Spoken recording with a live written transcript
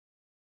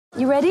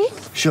You ready?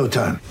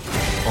 Showtime.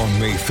 On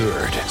May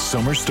 3rd,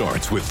 summer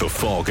starts with The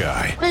Fall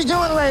Guy. Let's do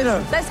it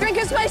later. Let's drink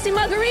a spicy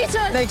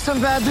margarita. Make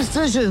some bad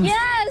decisions.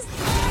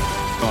 Yes!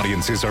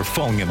 Audiences are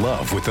falling in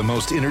love with the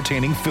most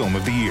entertaining film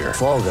of the year.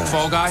 Fall Guy.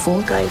 Fall Guy?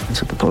 Fall Guy.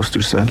 That's what the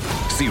poster said.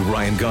 See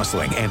Ryan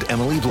Gosling and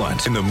Emily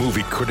Blunt in the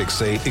movie critics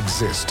say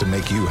exists to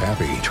make you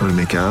happy. Trying to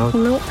make it out?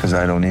 Nope. Because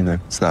I don't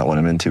either. It's not what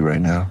I'm into right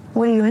now.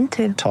 What are you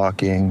into?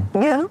 Talking.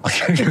 Yeah.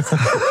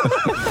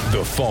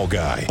 The Fall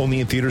Guy.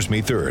 Only in theaters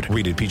May 3rd.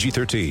 Rated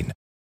PG-13.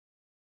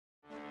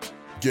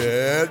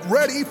 Get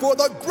ready for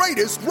the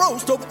greatest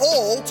roast of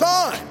all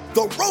time.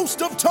 The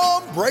Roast of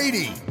Tom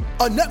Brady.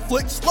 A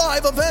Netflix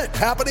live event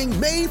happening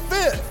May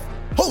 5th.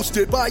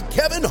 Hosted by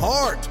Kevin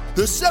Hart.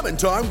 The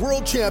 7-time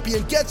world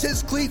champion gets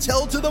his cleats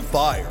held to the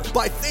fire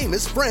by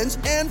famous friends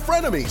and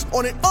frenemies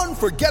on an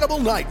unforgettable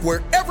night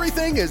where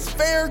everything is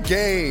fair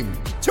game.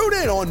 Tune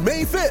in on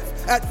May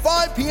 5th at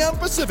 5 p.m.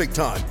 Pacific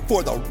time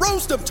for the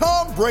Roast of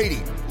Tom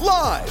Brady.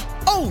 Live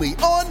only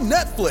on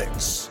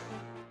Netflix.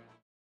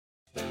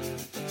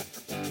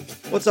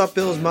 What's up,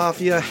 Bills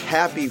Mafia?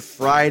 Happy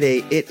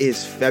Friday. It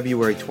is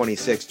February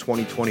 26,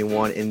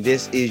 2021, and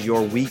this is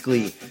your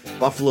weekly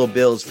Buffalo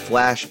Bills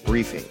flash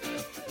briefing.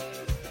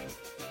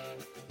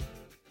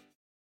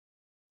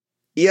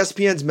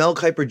 ESPN's Mel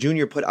Kiper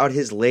Jr. put out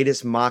his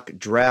latest mock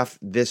draft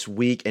this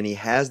week, and he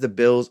has the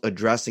Bills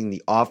addressing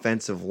the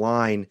offensive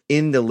line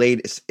in the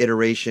latest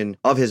iteration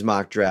of his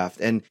mock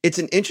draft. And it's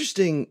an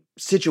interesting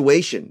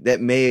situation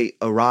that may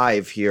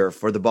arrive here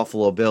for the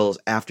Buffalo Bills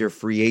after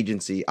free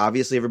agency.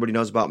 Obviously, everybody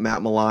knows about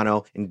Matt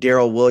Milano and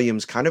Darrell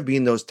Williams kind of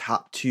being those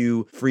top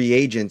two free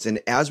agents. And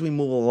as we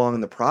move along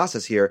in the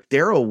process here,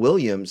 Darrell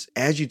Williams,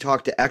 as you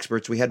talk to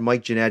experts, we had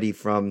Mike Ginnetti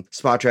from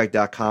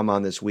Spotrac.com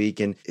on this week,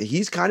 and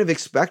he's kind of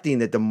expecting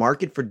that the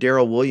market for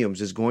Darrell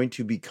Williams is going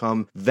to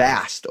become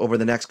vast over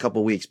the next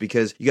couple weeks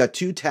because you got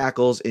two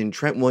tackles in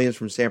Trent Williams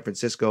from San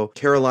Francisco,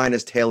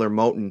 Carolina's Taylor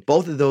Moton.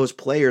 Both of those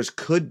players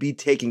could be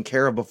taken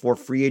care of before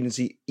free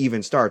agency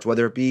even starts,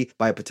 whether it be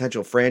by a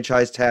potential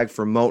franchise tag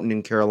for Moton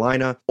in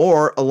Carolina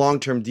or a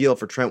long-term deal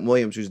for Trent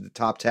Williams, who's the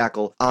top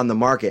tackle on the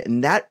market.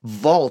 And that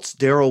vaults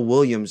Darrell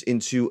Williams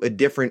into a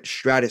different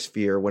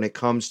stratosphere when it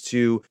comes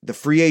to the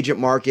free agent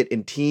market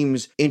and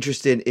teams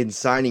interested in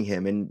signing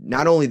him. And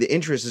not only the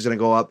interest is going to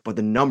go up, but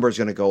the number is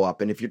going to go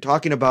up. And if you're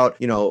talking about,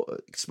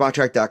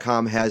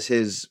 Spotrac.com has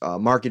his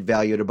market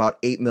value at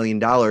about $8 million.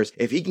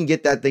 If he can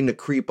get that thing to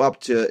creep up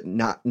to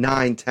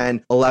 9,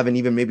 10, 11,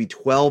 even maybe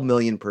 12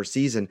 million per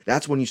season,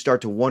 that's when you start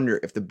to wonder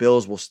if the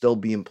Bills will still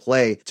be in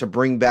play to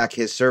bring back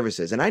his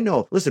services. And I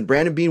know, listen,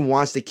 Brandon Beane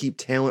wants to keep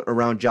talent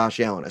around Josh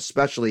Allen,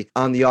 especially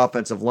on the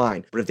offensive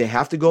line. But if they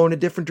have to go in a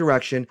different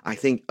direction, I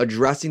think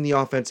addressing the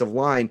offensive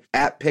line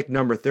at pick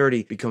number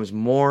 30 becomes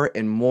more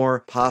and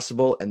more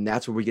possible. And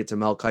that's where we get to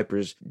Mel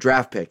Kiper's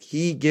draft pick.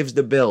 He gives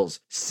the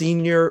Bills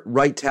senior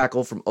right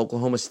tackle from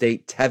Oklahoma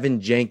State, Tevin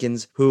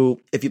Jenkins,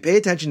 who, if you pay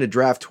attention to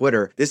draft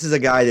Twitter, this is a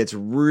guy that's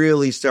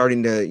really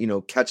starting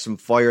to, catch some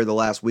fire the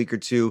last week or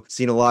two.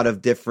 Seen a lot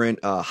of different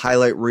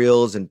highlight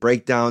reels and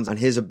breakdowns on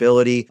his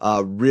ability.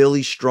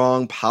 Really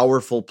strong,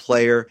 powerful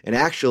player. And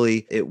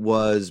actually, it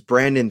was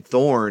Brandon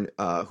Thorne,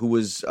 who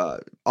was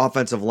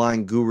offensive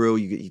line guru.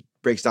 He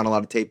breaks down a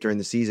lot of tape during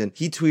the season.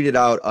 He tweeted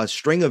out a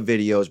string of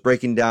videos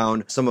breaking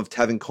down some of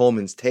Tevin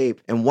Coleman's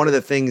tape. And one of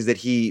the things that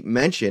he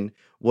mentioned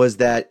was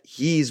that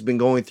he's been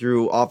going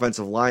through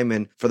offensive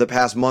linemen for the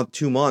past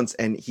 2 months,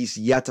 and he's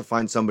yet to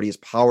find somebody as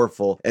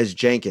powerful as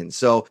Jenkins.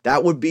 So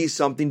that would be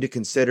something to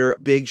consider.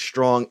 Big,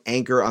 strong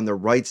anchor on the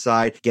right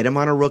side. Get him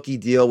on a rookie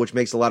deal, which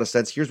makes a lot of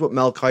sense. Here's what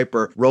Mel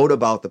Kiper wrote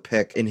about the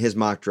pick in his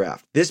mock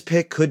draft. This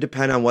pick could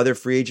depend on whether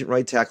free agent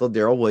right tackle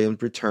Darrell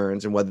Williams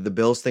returns and whether the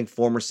Bills think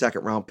former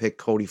second-round pick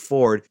Cody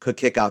Ford could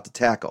kick out the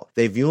tackle.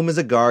 They view him as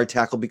a guard.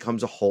 Tackle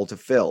becomes a hole to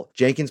fill.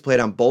 Jenkins played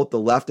on both the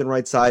left and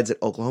right sides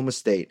at Oklahoma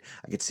State.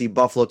 I could see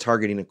Buffalo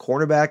targeting a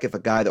cornerback if a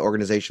guy the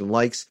organization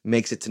likes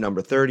makes it to number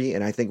 30,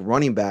 and I think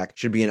running back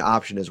should be an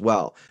option as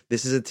well.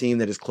 This is a team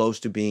that is close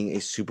to being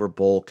a Super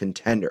Bowl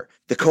contender.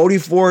 The Cody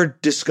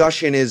Ford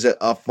discussion is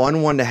a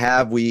fun one to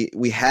have. We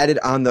had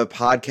it on the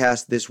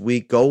podcast this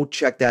week. Go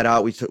check that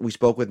out. We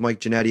spoke with Mike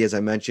Ginnetti, as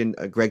I mentioned,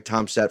 Greg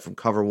Tomset from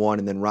Cover One,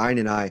 and then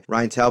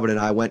Ryan Talbot and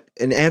I went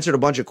and answered a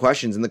bunch of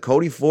questions, and the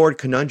Cody Ford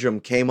conundrum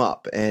came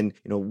up. And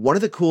one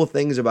of the cool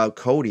things about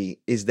Cody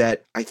is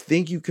that I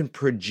think you can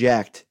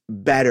project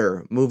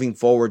better moving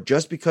forward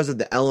just because of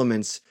the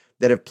elements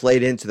that have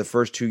played into the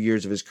first 2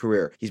 years of his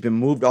career. He's been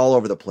moved all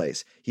over the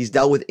place. He's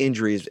dealt with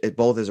injuries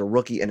both as a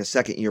rookie and a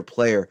second-year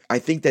player. I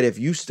think that if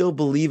you still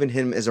believe in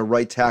him as a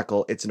right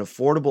tackle, it's an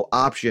affordable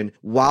option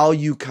while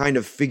you kind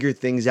of figure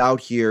things out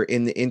here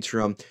in the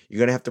interim. You're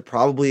going to have to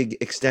probably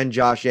extend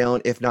Josh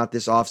Allen, if not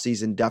this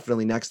offseason,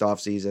 definitely next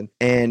offseason.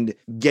 And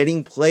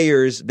getting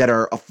players that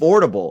are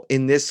affordable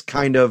in this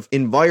kind of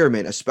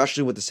environment,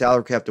 especially with the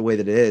salary cap the way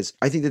that it is,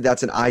 I think that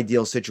that's an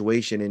ideal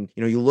situation. And,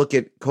 you look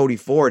at Cody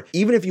Ford,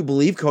 even if you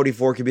believe Cody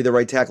 24 could be the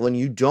right tackle and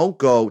you don't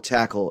go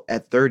tackle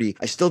at 30,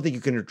 I still think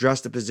you can address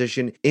the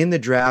position in the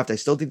draft. I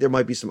still think there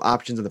might be some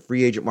options in the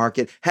free agent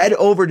market. Head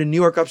over to New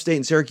York Upstate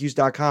and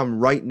Syracuse.com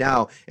right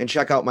now and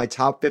check out my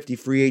top 50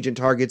 free agent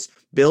targets,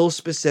 Bills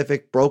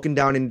specific, broken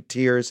down into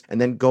tiers,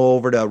 and then go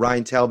over to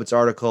Ryan Talbot's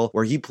article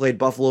where he played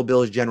Buffalo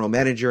Bills general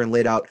manager and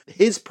laid out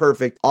his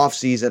perfect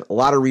offseason. A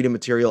lot of reading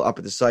material up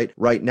at the site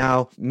right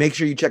now. Make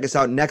sure you check us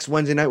out next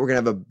Wednesday night. We're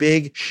going to have a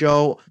big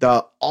show.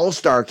 The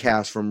All-Star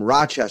cast from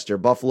Rochester,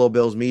 Buffalo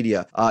Bills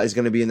Media, is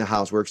going to be in the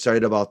house. We're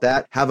excited about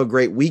that. Have a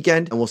great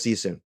weekend, and we'll see you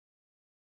soon.